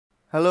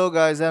Hello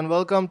guys and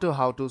welcome to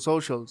How to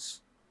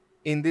Socials.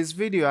 In this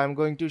video I'm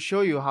going to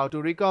show you how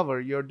to recover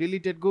your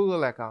deleted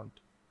Google account.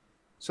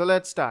 So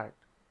let's start.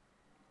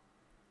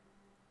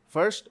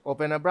 First,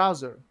 open a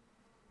browser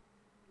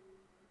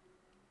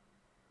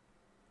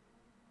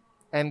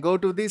and go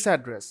to this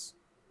address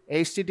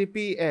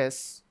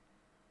https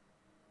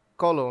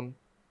colon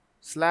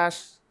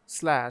slash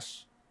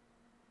slash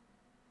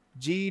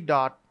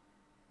g.co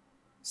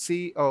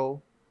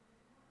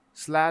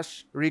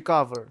slash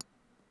recover.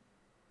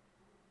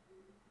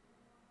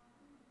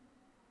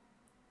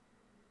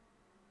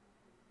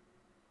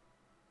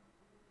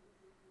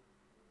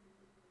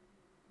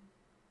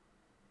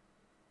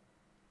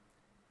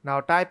 Now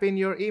type in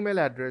your email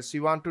address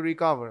you want to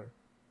recover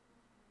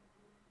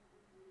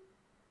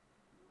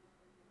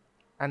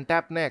and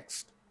tap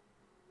next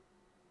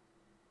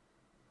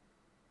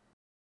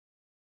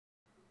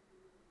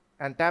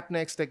and tap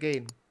next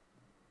again.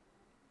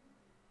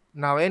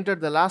 Now enter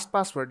the last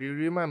password you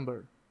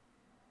remember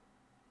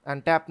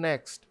and tap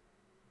next.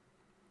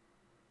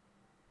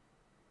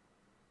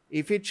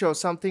 If it shows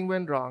something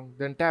went wrong,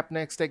 then tap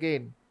next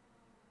again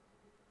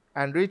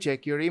and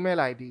recheck your email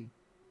ID.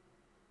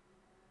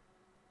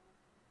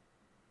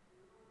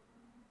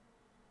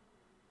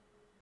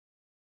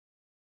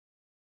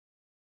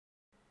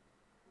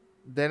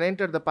 Then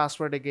enter the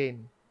password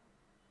again.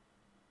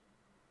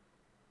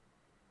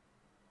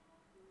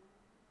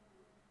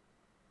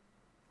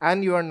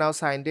 And you are now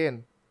signed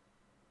in.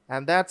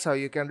 And that's how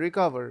you can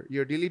recover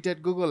your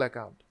deleted Google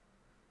account.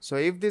 So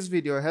if this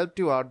video helped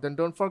you out, then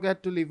don't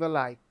forget to leave a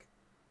like.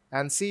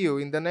 And see you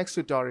in the next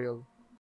tutorial.